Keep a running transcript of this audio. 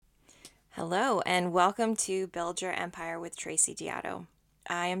Hello, and welcome to Build Your Empire with Tracy Diotto.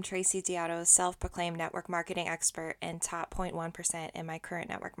 I am Tracy Diotto, self proclaimed network marketing expert and top 0.1% in my current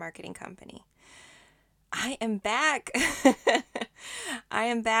network marketing company. I am back. I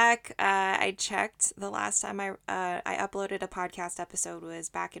am back. I checked the last time I uploaded a podcast episode was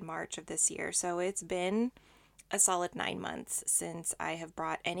back in March of this year. So it's been a solid 9 months since I have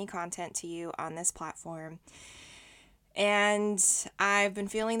brought any content to you on this platform. And I've been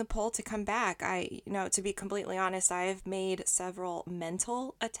feeling the pull to come back. To be completely honest, I've made several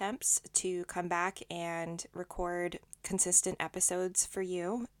mental attempts to come back and record consistent episodes for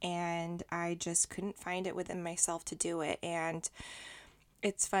you, and I just couldn't find it within myself to do it. And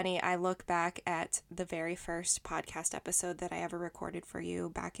it's funny, I look back at the very first podcast episode that I ever recorded for you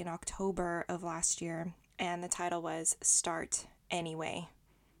back in October of last year, and the title was Start Anyway.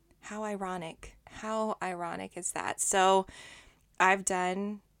 How ironic. How ironic is that? So, I've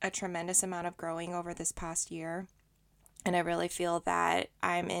done a tremendous amount of growing over this past year, and I really feel that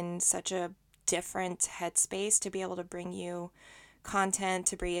I'm in such a different headspace to be able to bring you content,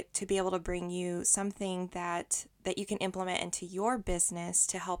 to be able to bring you something that you can implement into your business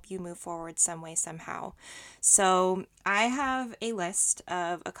to help you move forward some way, somehow. So, I have a list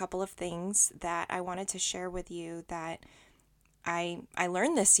of a couple of things that I wanted to share with you that I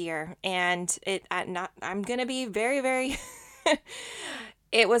learned this year, and I'm gonna be very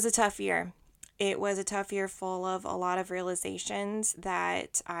it was a tough year. It was a tough year full of a lot of realizations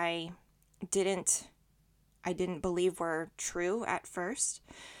that didn't I didn't believe were true at first.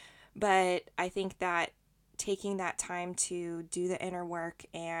 But I think that taking that time to do the inner work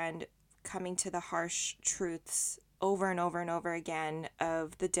and coming to the harsh truths over and over and over again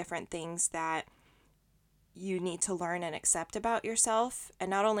of the different things that you need to learn and accept about yourself, and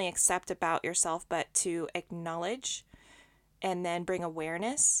not only accept about yourself, but to acknowledge and then bring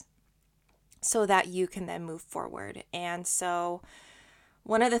awareness so that you can then move forward. And so,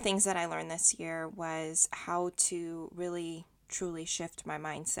 one of the things that I learned this year was how to really truly shift my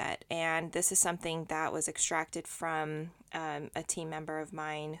mindset. And this is something that was extracted from a team member of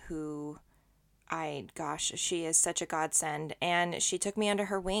mine who she is such a godsend. And she took me under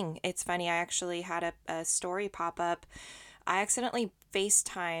her wing. It's funny, I actually had a story pop up. I accidentally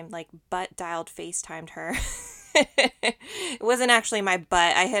butt dialed FaceTimed her. It wasn't actually my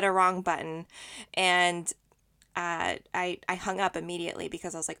butt. I hit a wrong button. And I hung up immediately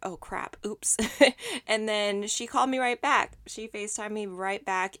because I was like, oh crap, oops. And then she called me right back. She FaceTimed me right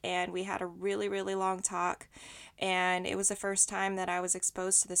back, and we had a really, really long talk. And it was the first time that I was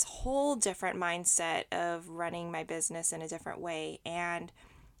exposed to this whole different mindset of running my business in a different way. And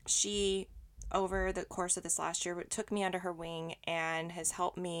she, over the course of this last year, took me under her wing and has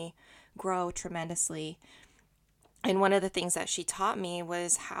helped me grow tremendously. And one of the things that she taught me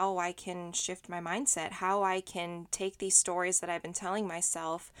was how I can shift my mindset, how I can take these stories that I've been telling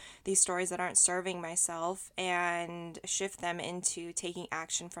myself, these stories that aren't serving myself, and shift them into taking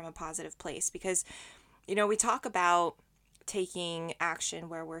action from a positive place. Because, we talk about taking action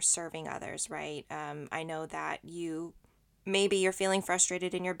where we're serving others, right? I know that maybe you're feeling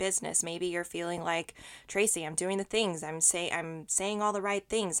frustrated in your business. Maybe you're feeling like, Tracy, I'm doing the things. I'm saying all the right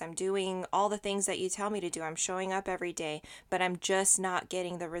things. I'm doing all the things that you tell me to do. I'm showing up every day, but I'm just not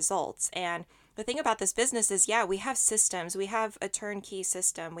getting the results. And the thing about this business is, yeah, we have systems. We have a turnkey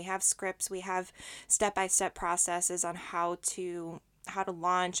system. We have scripts. We have step-by-step processes on how to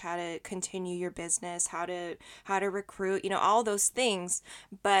launch, how to continue your business, how to recruit, all those things.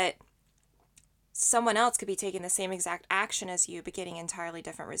 But someone else could be taking the same exact action as you, but getting entirely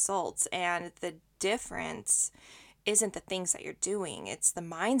different results. And the difference isn't the things that you're doing, it's the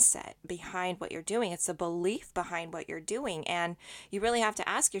mindset behind what you're doing, it's the belief behind what you're doing. And you really have to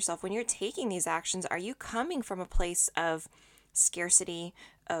ask yourself, when you're taking these actions, are you coming from a place of scarcity,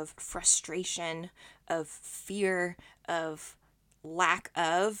 of frustration, of fear, of lack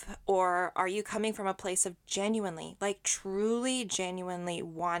of, or are you coming from a place of genuinely, like truly genuinely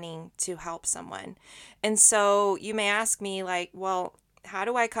wanting to help someone? And so you may ask me, like, well, how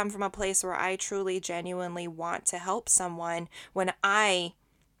do I come from a place where I truly genuinely want to help someone when I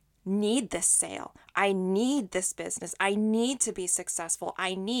need this sale, I need this business, I need to be successful,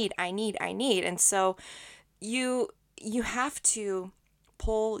 I need. And so you have to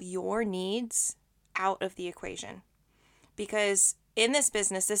pull your needs out of the equation. Because in this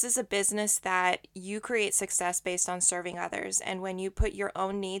business, this is a business that you create success based on serving others. And when you put your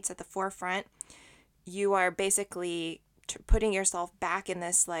own needs at the forefront, you are basically putting yourself back in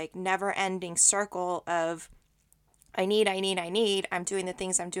this like never ending circle of I need, I'm doing the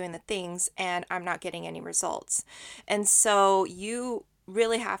things, and I'm not getting any results. And so you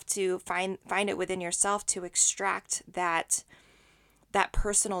really have to find it within yourself to extract that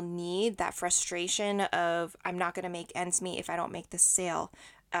personal need, that frustration of I'm not going to make ends meet if I don't make this sale.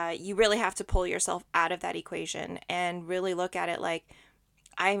 You really have to pull yourself out of that equation and really look at it like,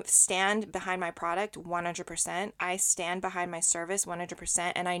 I stand behind my product 100%. I stand behind my service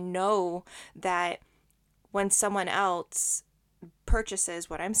 100%. And I know that when someone else purchases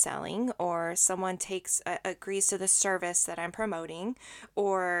what I'm selling, or someone agrees to the service that I'm promoting,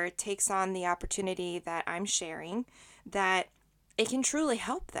 or takes on the opportunity that I'm sharing, that it can truly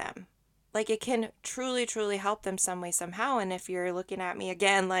help them. Like, it can truly, truly help them some way, somehow. And if you're looking at me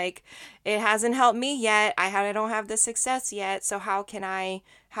again, like, it hasn't helped me yet. I don't have the success yet. So how can I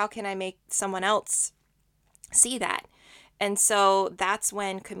make someone else see that? And so that's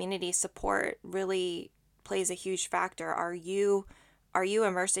when community support really plays a huge factor. Are you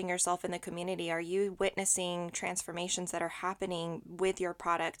immersing yourself in the community? Are you witnessing transformations that are happening with your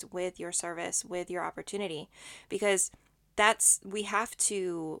product, with your service, with your opportunity? Because we have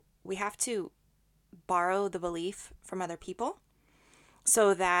to borrow the belief from other people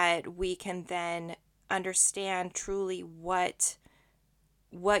so that we can then understand truly what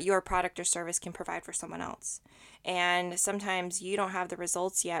your product or service can provide for someone else. And sometimes you don't have the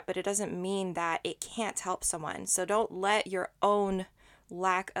results yet, but it doesn't mean that it can't help someone. So don't let your own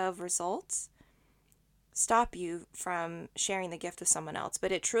lack of results stop you from sharing the gift with someone else.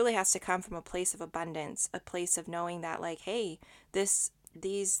 But it truly has to come from a place of abundance, a place of knowing that, like, hey, this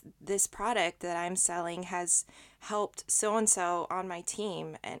product that I'm selling has helped so and so on my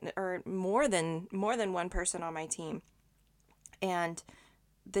team, and or more than one person on my team. And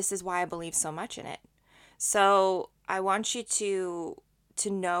this is why I believe so much in it. So I want you to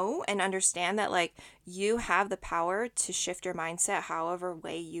know and understand that, like, you have the power to shift your mindset however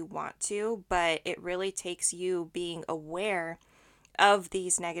way you want to, but it really takes you being aware of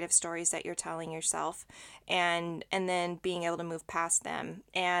these negative stories that you're telling yourself, and then being able to move past them.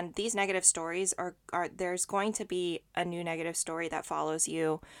 And these negative stories are there's going to be a new negative story that follows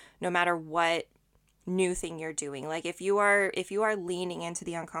you no matter what new thing you're doing. Like, if you are leaning into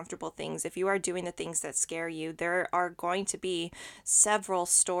the uncomfortable things, if you are doing the things that scare you, there are going to be several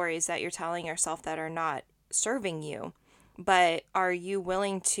stories that you're telling yourself that are not serving you. But are you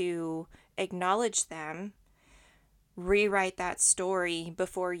willing to acknowledge them, rewrite that story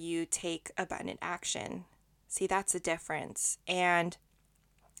before you take abundant action? See, that's the difference. And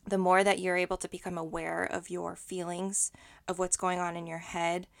the more that you're able to become aware of your feelings, of what's going on in your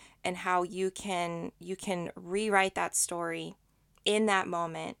head, and how you can rewrite that story in that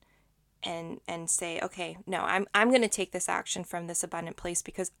moment, and say, okay, no, I'm going to take this action from this abundant place,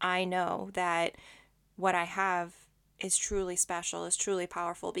 because I know that what I have is truly special, is truly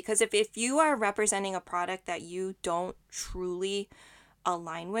powerful. Because if you are representing a product that you don't truly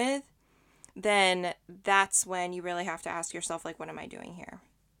align with, then that's when you really have to ask yourself, like, what am I doing here?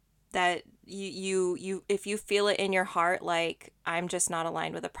 That you if you feel it in your heart, like, I'm just not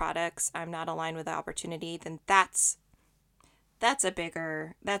aligned with the products, I'm not aligned with the opportunity, then that's a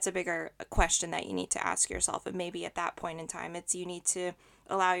bigger question that you need to ask yourself. And maybe at that point in time, you need to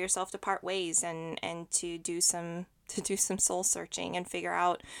allow yourself to part ways, and to do some soul searching and figure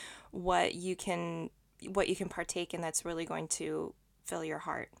out what you can partake in that's really going to fill your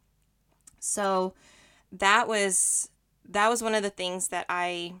heart. So that was one of the things that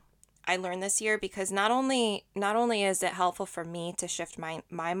I learned this year, because not only is it helpful for me to shift my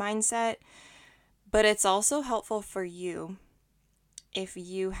mindset, but it's also helpful for you if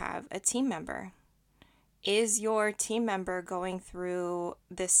you have a team member. Is your team member going through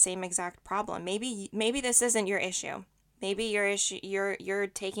this same exact problem? Maybe this isn't your issue. Maybe your issue, you're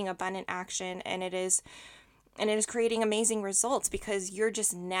taking abundant action, and it is creating amazing results because you're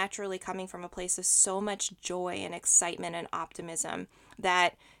just naturally coming from a place of so much joy and excitement and optimism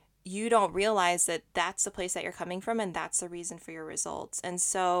that you don't realize that that's the place that you're coming from, and that's the reason for your results. And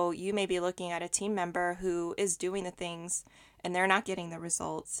so you may be looking at a team member who is doing the things and they're not getting the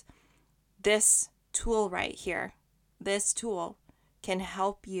results. This tool right here, this tool can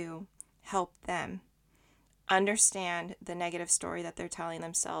help you help them understand the negative story that they're telling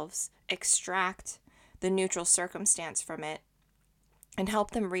themselves, extract the neutral circumstance from it, and help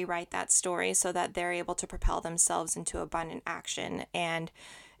them rewrite that story so that they're able to propel themselves into abundant action. And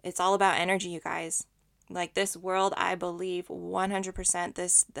it's all about energy, you guys. Like, this world, I believe 100%,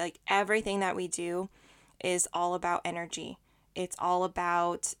 this, like, everything that we do is all about energy. It's all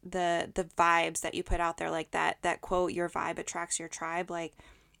about the vibes that you put out there, like that quote, your vibe attracts your tribe. Like,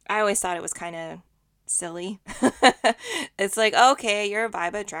 I always thought it was kind of silly. It's like, okay, your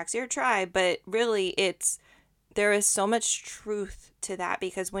vibe attracts your tribe, but really it's There is so much truth to that,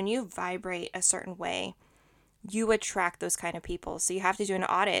 because when you vibrate a certain way, you attract those kind of people. So you have to do an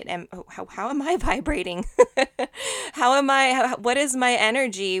audit. And how am I vibrating? What is my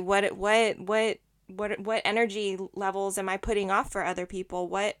energy? What energy levels am I putting off for other people?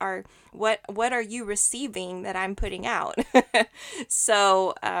 What are you receiving that I'm putting out?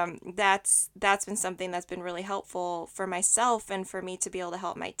 So that's been something that's been really helpful for myself and for me to be able to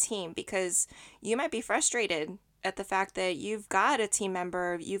help my team, because you might be frustrated at the fact that you've got a team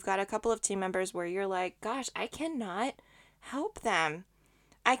member, you've got a couple of team members where you're like, gosh, I cannot help them.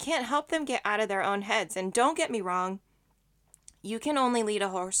 I can't help them get out of their own heads. And don't get me wrong, you can only lead a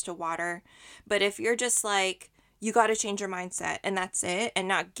horse to water. But if you're just like, you got to change your mindset and that's it, and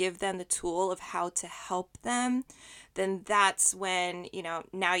not give them the tool of how to help them, then that's when,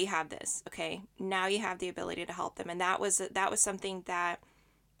 now you have this. Okay. Now you have the ability to help them. And that was something that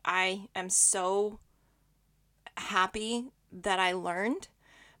I am so happy that I learned,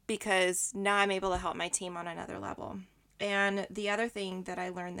 because now I'm able to help my team on another level. And the other thing that I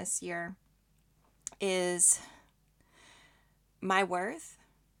learned this year is my worth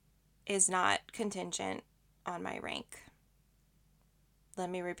is not contingent on my rank. Let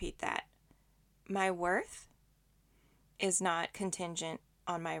me repeat that. My worth is not contingent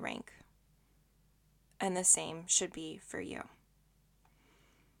on my rank. And the same should be for you.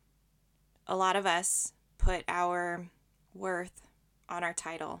 A lot of us put our worth on our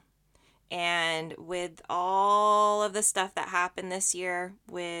title. And with all of the stuff that happened this year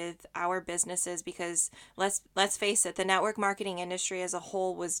with our businesses, because let's face it, the network marketing industry as a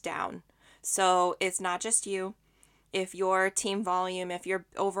whole was down. So it's not just you. If your team volume, if your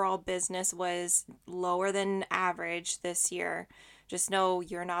overall business was lower than average this year, just know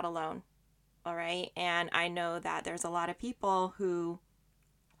you're not alone. All right. And I know that there's a lot of people who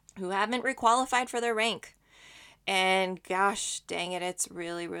haven't requalified for their rank. And gosh, dang it, it's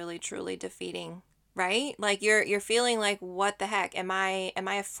really, really, truly defeating, right? Like you're feeling like, what the heck? Am I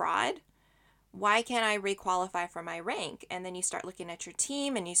a fraud? Why can't I requalify for my rank? And then you start looking at your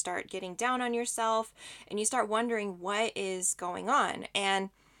team and you start getting down on yourself and you start wondering what is going on.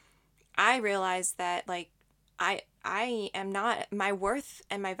 And I realized that, like, I am not, my worth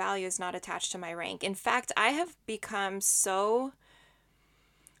and my value is not attached to my rank. In fact, I have become so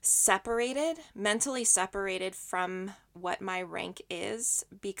mentally separated from what my rank is,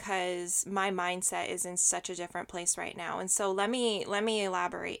 because my mindset is in such a different place right now. And so let me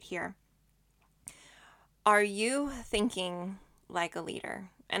elaborate here. Are you thinking like a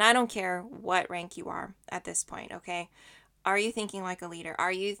leader? And I don't care what rank you are at this point, okay? Are you thinking like a leader?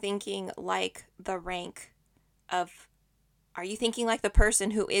 Are you thinking like the rank of are you thinking like the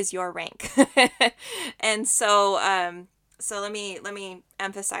person who is your rank? And so let me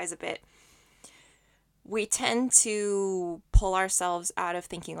emphasize a bit. We tend to pull ourselves out of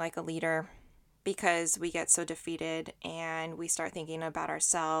thinking like a leader because we get so defeated and we start thinking about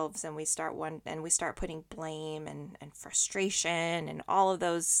ourselves, and we start putting blame and frustration and all of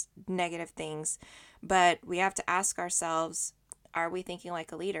those negative things. But we have to ask ourselves, are we thinking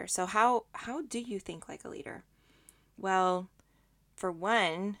like a leader? So how do you think like a leader? Well, for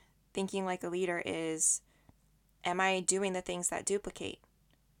one, thinking like a leader is, am I doing the things that duplicate?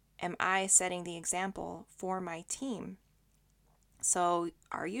 Am I setting the example for my team? So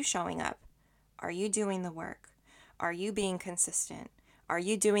are you showing up? Are you doing the work? Are you being consistent? Are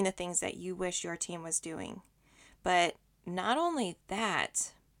you doing the things that you wish your team was doing? But not only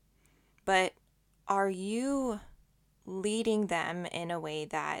that, but are you leading them in a way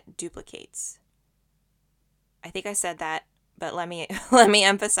that duplicates? I think I said that, but let me let me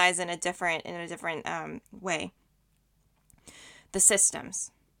emphasize in a different way. The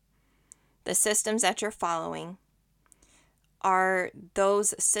systems that you're following, are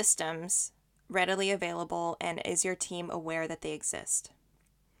those systems readily available, and is your team aware that they exist?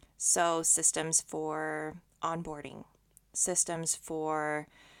 So systems for onboarding, systems for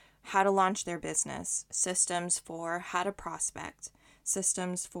how to launch their business, systems for how to prospect,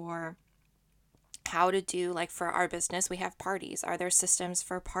 systems for how to do, like for our business, we have parties. Are there systems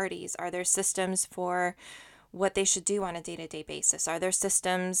for parties? Are there systems for what they should do on a day-to-day basis? Are there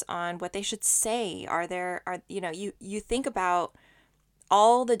systems on what they should say? You think about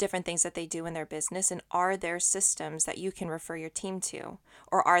all the different things that they do in their business, and are there systems that you can refer your team to?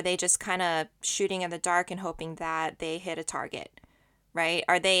 Or are they just kind of shooting in the dark and hoping that they hit a target, right?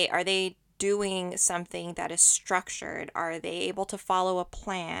 Are they doing something that is structured? Are they able to follow a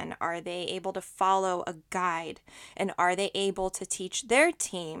plan? Are they able to follow a guide? And are they able to teach their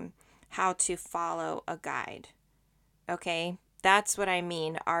team how to follow a guide? Okay. That's what I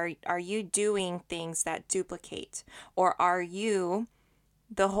mean. Are you doing things that duplicate, or are you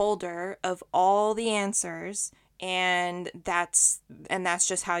the holder of all the answers, and that's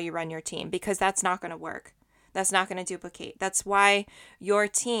just how you run your team? Because that's not going to work. That's not going to duplicate. That's why your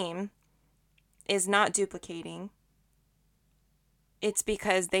team is not duplicating. It's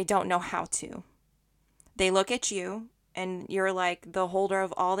because they don't know how to. They look at you and you're like the holder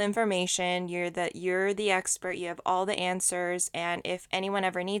of all the information. You're the expert. You have all the answers, and if anyone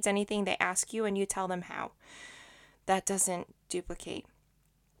ever needs anything, they ask you and you tell them how. That doesn't duplicate.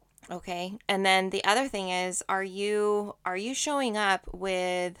 Okay? And then the other thing is, are you showing up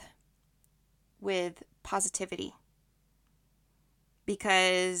with positivity?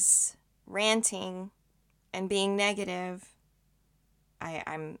 Because ranting and being negative,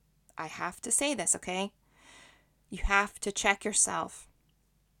 I have to say this, okay? You have to check yourself.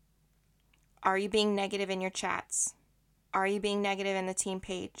 Are you being negative in your chats? Are you being negative in the team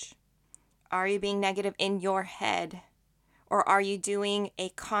page? Are you being negative in your head? Or are you doing a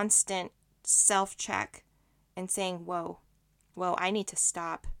constant self-check and saying, whoa, I need to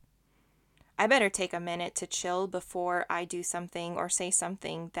stop. I better take a minute to chill before I do something or say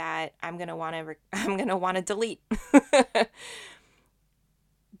something that I'm going to want to delete.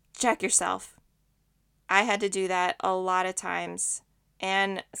 Check yourself. I had to do that a lot of times.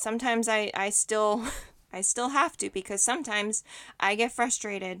 And sometimes I still I still have to, because sometimes I get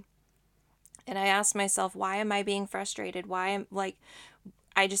frustrated and I ask myself, why am I being frustrated? Why am like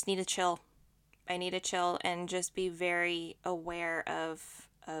I just need to chill. I need to chill and just be very aware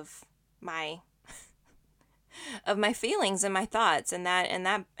my of my feelings and my thoughts, and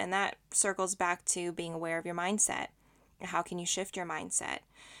that circles back to being aware of your mindset. How can you shift your mindset?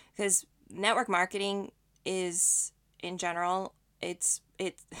 Because network marketing is, in general, it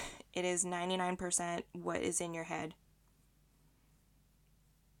is 99% what is in your head.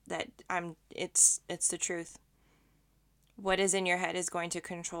 It's the truth. What is in your head is going to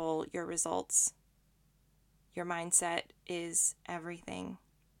control your results. Your mindset is everything.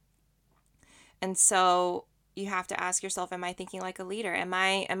 And so you have to ask yourself, am I thinking like a leader? Am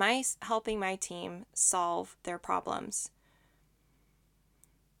I helping my team solve their problems?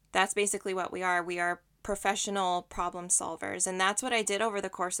 That's basically what we are. We are professional problem solvers. And that's what I did over the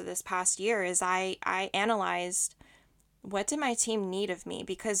course of this past year is I analyzed, what did my team need of me?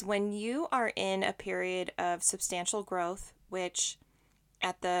 Because when you are in a period of substantial growth, which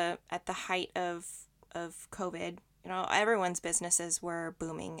at the height of COVID, everyone's businesses were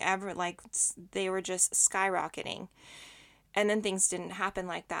booming. They were just skyrocketing. And then things didn't happen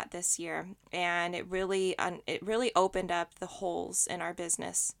like that this year, and it really opened up the holes in our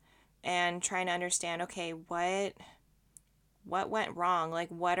business, and trying to understand, okay, what went wrong? Like,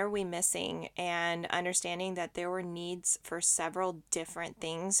 what are we missing? And understanding that there were needs for several different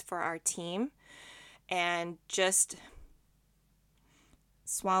things for our team, and just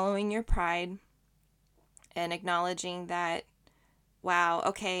swallowing your pride and acknowledging that, wow,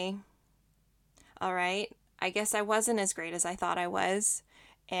 okay, all right, I guess I wasn't as great as I thought I was,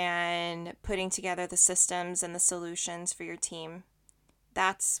 and putting together the systems and the solutions for your team.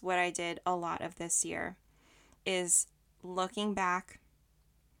 That's what I did a lot of this year, is looking back,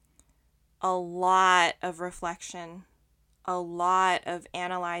 a lot of reflection, a lot of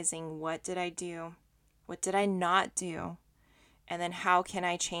analyzing, what did I do? What did I not do? And then how can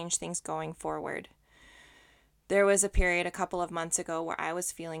I change things going forward? There was a period a couple of months ago where I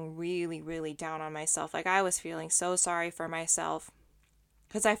was feeling really, really down on myself. Like, I was feeling so sorry for myself,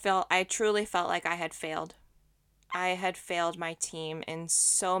 because I truly felt like I had failed. I had failed my team in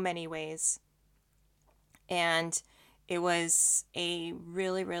so many ways. And it was a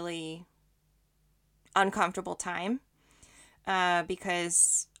really, really uncomfortable time,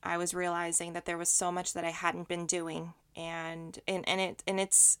 because I was realizing that there was so much that I hadn't been doing, and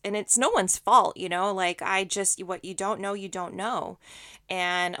it's no one's fault, like, what you don't know, you don't know.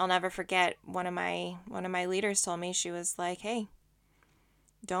 And I'll never forget, one of my leaders told me, she was like, hey,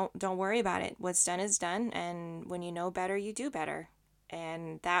 don't worry about it. What's done is done, and when you know better, you do better.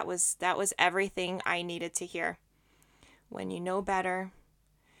 And that was everything I needed to hear. When you know better,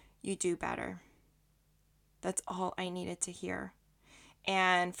 you do better. That's all I needed to hear.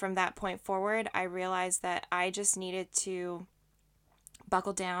 And from that point forward, I realized that I just needed to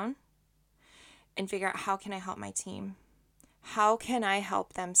buckle down and figure out, how can I help my team? How can I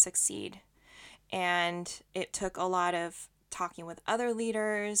help them succeed? And it took a lot of talking with other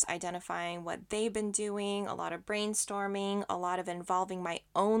leaders, identifying what they've been doing, a lot of brainstorming, a lot of involving my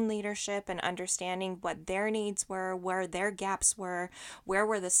own leadership and understanding what their needs were, where their gaps were, where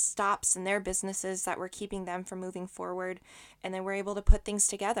were the stops in their businesses that were keeping them from moving forward. And then we're able to put things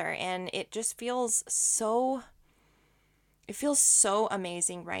together. And it just feels so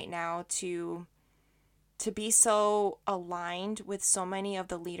amazing right now to be so aligned with so many of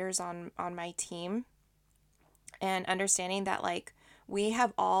the leaders on my team, and understanding that like we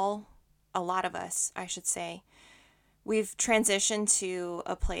have all, a lot of us, I should say, we've transitioned to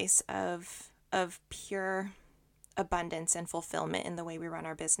a place of pure abundance and fulfillment in the way we run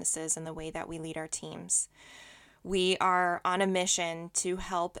our businesses and the way that we lead our teams. We are on a mission to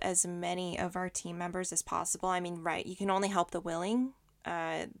help as many of our team members as possible. I mean, right, you can only help the willing.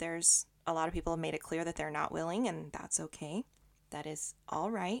 There's a lot of people have made it clear that they're not willing, and that's okay. That is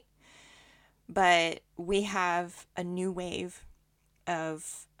all right. But we have a new wave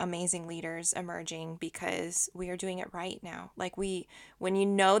of amazing leaders emerging because we are doing it right now. Like when you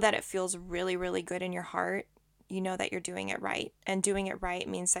know that it feels really, really good in your heart, you know that you're doing it right. And doing it right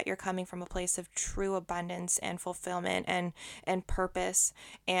means that you're coming from a place of true abundance and fulfillment and purpose.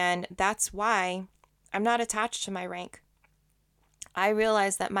 And that's why I'm not attached to my rank. I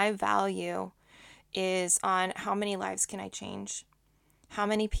realize that my value is on how many lives can I change? How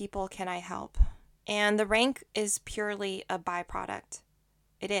many people can I help? And the rank is purely a byproduct.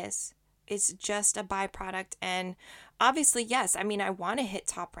 It is. It's just a byproduct. And obviously, yes, I mean, I want to hit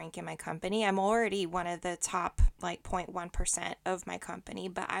top rank in my company. I'm already one of the top like 0.1% of my company,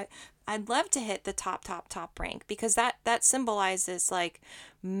 but I'd love to hit the top rank, because that symbolizes like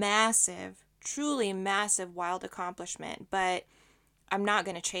massive, truly massive, wild accomplishment. But I'm not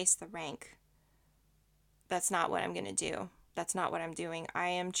going to chase the rank. That's not what I'm going to do. That's not what I'm doing. I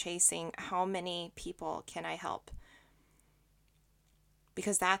am chasing how many people can I help?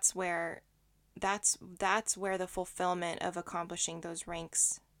 Because that's where the fulfillment of accomplishing those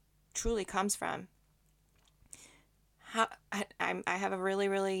ranks truly comes from. I have a really,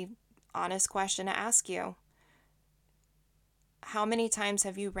 really honest question to ask you. How many times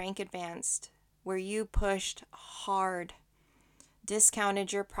have you rank advanced where you pushed hard,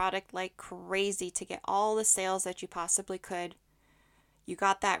 discounted your product like crazy to get all the sales that you possibly could? You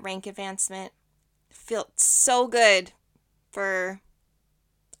got that rank advancement, felt so good for,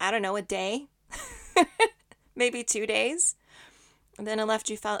 I don't know, a day, maybe 2 days, and then it left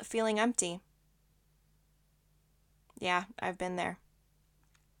you feeling empty. Yeah, I've been there.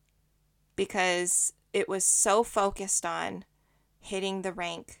 Because it was so focused on hitting the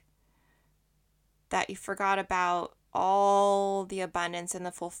rank that you forgot about all the abundance and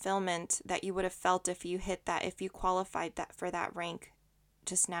the fulfillment that you would have felt if you hit that, if you qualified that for that rank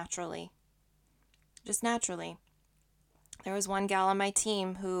just naturally. Just naturally. There was one gal on my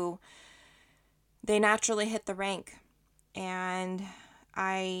team who they naturally hit the rank, and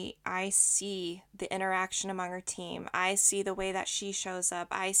I see the interaction among her team. I see the way that she shows up.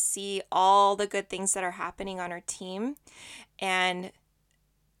 I see all the good things that are happening on her team, and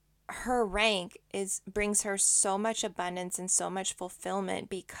her rank brings her so much abundance and so much fulfillment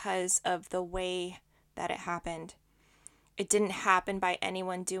because of the way that it happened. It didn't happen by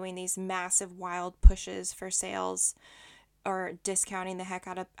anyone doing these massive wild pushes for sales or discounting the heck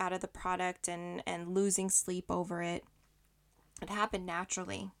out of the product and losing sleep over it. It happened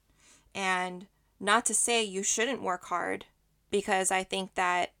naturally. And not to say you shouldn't work hard, because I think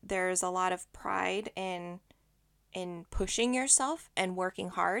that there's a lot of pride in pushing yourself and working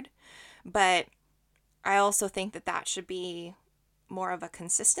hard. But I also think that should be more of a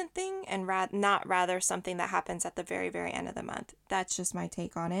consistent thing and not rather something that happens at the very, very end of the month. That's just my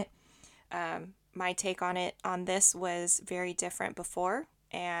take on it. My take on this was very different before,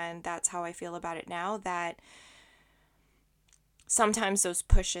 and that's how I feel about it now, that sometimes those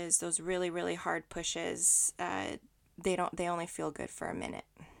pushes, those really, really hard pushes, they only feel good for a minute.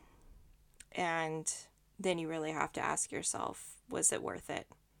 And then you really have to ask yourself, was it worth it?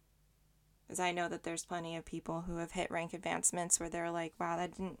 Because I know that there's plenty of people who have hit rank advancements where they're like, wow,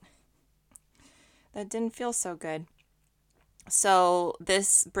 that didn't feel so good. So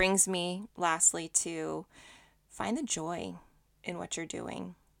this brings me lastly to find the joy in what you're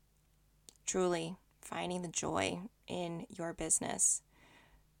doing. Truly finding the joy in your business.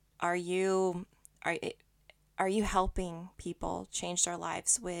 Are you helping people change their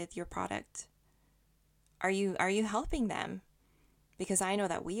lives with your product? Are you helping them? Because I know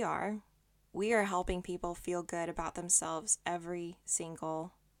that we are. We are helping people feel good about themselves every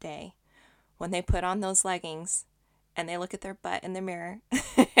single day when they put on those leggings and they look at their butt in the mirror,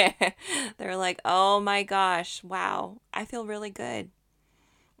 they're like, oh my gosh, wow, I feel really good.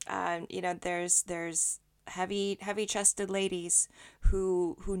 There's heavy chested ladies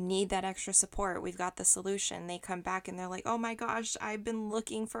who need that extra support. We've got the solution. They come back and they're like, oh my gosh, I've been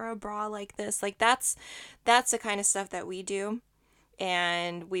looking for a bra like this. Like that's the kind of stuff that we do.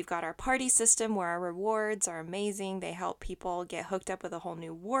 And we've got our party system where our rewards are amazing. They help people get hooked up with a whole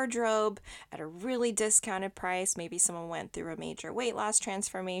new wardrobe at a really discounted price. Maybe someone went through a major weight loss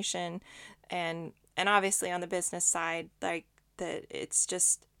transformation, and obviously on the business side, like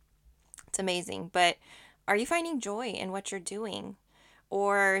it's amazing. But are you finding joy in what you're doing?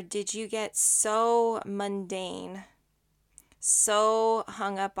 Or did you get so mundane, so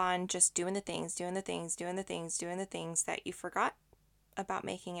hung up on just doing the things, doing the things, doing the things, doing the things that you forgot about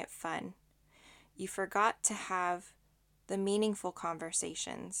making it fun? You forgot to have the meaningful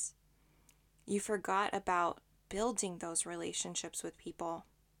conversations. You forgot about building those relationships with people.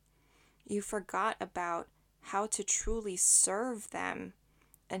 You forgot about how to truly serve them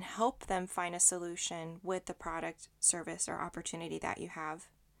and help them find a solution with the product, service, or opportunity that you have.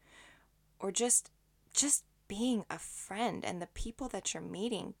 Or just being a friend and the people that you're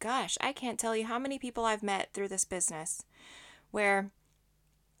meeting. Gosh, I can't tell you how many people I've met through this business where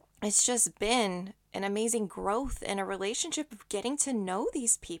it's just been an amazing growth in a relationship of getting to know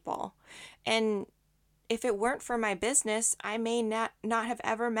these people. And if it weren't for my business, I may not have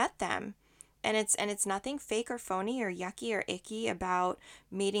ever met them. And it's nothing fake or phony or yucky or icky about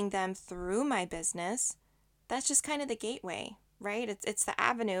meeting them through my business. That's just kind of the gateway, right? It's the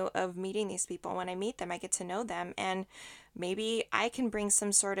avenue of meeting these people. When I meet them, I get to know them, and maybe I can bring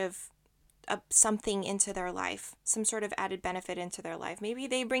some sort of something into their life, some sort of added benefit into their life. Maybe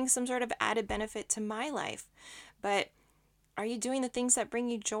they bring some sort of added benefit to my life. But are you doing the things that bring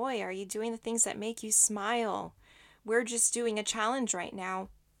you joy? Are you doing the things that make you smile? We're just doing a challenge right now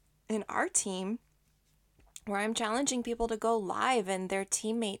in our team where I'm challenging people to go live in their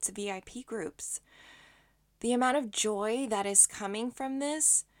teammates' VIP groups. The amount of joy that is coming from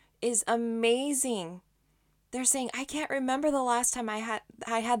this is amazing. They're saying, I can't remember the last time I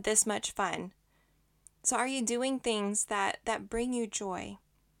had this much fun. So are you doing things that bring you joy?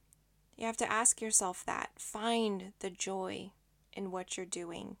 You have to ask yourself that. Find the joy in what you're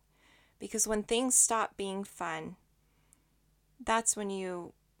doing. Because when things stop being fun, that's when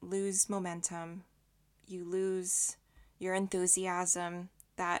you lose momentum. You lose your enthusiasm.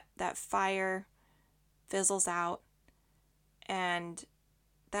 That fire fizzles out. And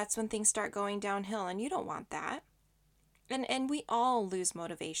that's when things start going downhill, and you don't want that. And we all lose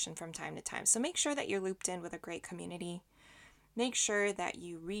motivation from time to time. So make sure that you're looped in with a great community. Make sure that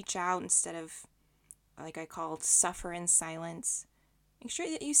you reach out instead of, like I called, suffer in silence. Make sure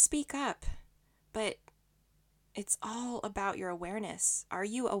that you speak up. But it's all about your awareness. Are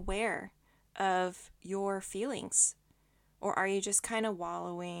you aware of your feelings? Or are you just kind of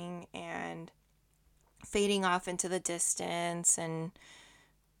wallowing and fading off into the distance and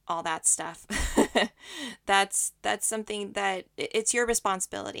all that stuff? That's something that it's your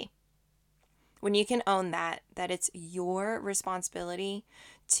responsibility. When you can own that it's your responsibility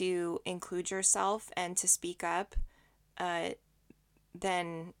to include yourself and to speak up,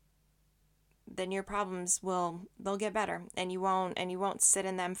 then your problems they'll get better, and you won't sit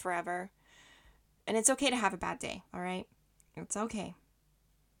in them forever. And it's okay to have a bad day, all right? It's okay.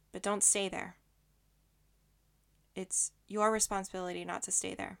 But don't stay there. It's your responsibility not to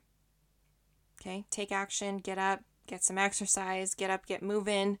stay there. Okay? Take action, get up, get some exercise, get up, get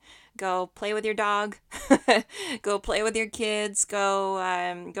moving, go play with your dog, go play with your kids, go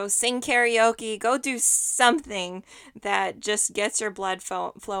sing karaoke, go do something that just gets your blood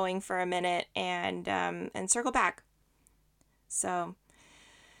flowing for a minute, and circle back. So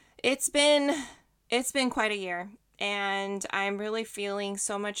it's been quite a year, and I'm really feeling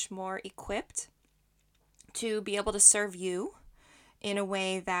so much more equipped to be able to serve you in a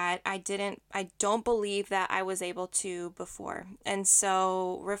way that I don't believe that I was able to before. And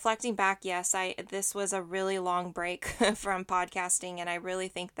so reflecting back, yes, this was a really long break from podcasting, and I really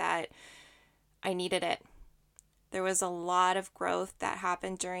think that I needed it. There was a lot of growth that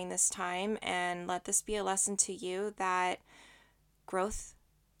happened during this time, and let this be a lesson to you that growth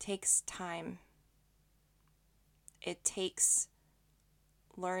takes time. It takes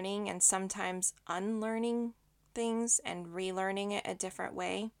learning and sometimes unlearning things and relearning it a different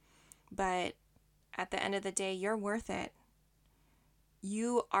way. But at the end of the day, you're worth it.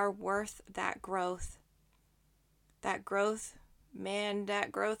 You are worth that growth. That growth, man,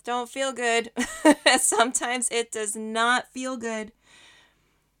 that growth don't feel good. Sometimes it does not feel good,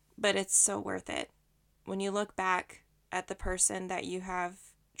 but it's so worth it. when you look back at the person that you have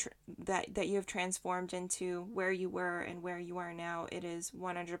that you have transformed into where you were and where you are now, it is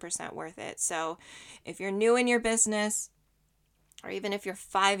 100% worth it. So if you're new in your business, or even if you're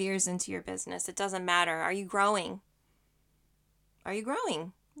 5 years into your business, it doesn't matter. Are you growing? Are you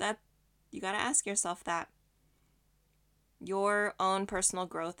growing? That you got to ask yourself that. Your own personal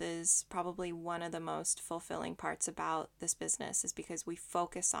growth is probably one of the most fulfilling parts about this business, is because we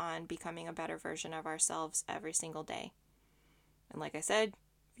focus on becoming a better version of ourselves every single day. And like I said,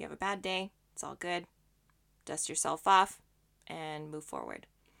 if you have a bad day, it's all good. Dust yourself off and move forward.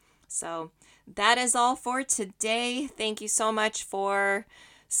 So that is all for today. Thank you so much for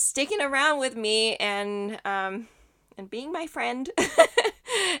sticking around with me and being my friend.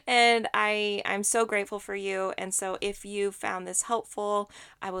 And I'm so grateful for you. And so if you found this helpful,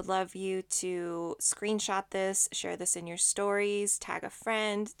 I would love you to screenshot this, share this in your stories, tag a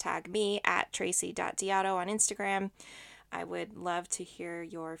friend, tag me at tracy.diato on Instagram. I would love to hear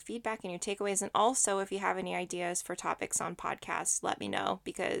your feedback and your takeaways. And also, if you have any ideas for topics on podcasts, let me know,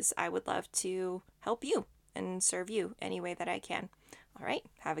 because I would love to help you and serve you any way that I can. All right.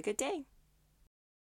 Have a good day.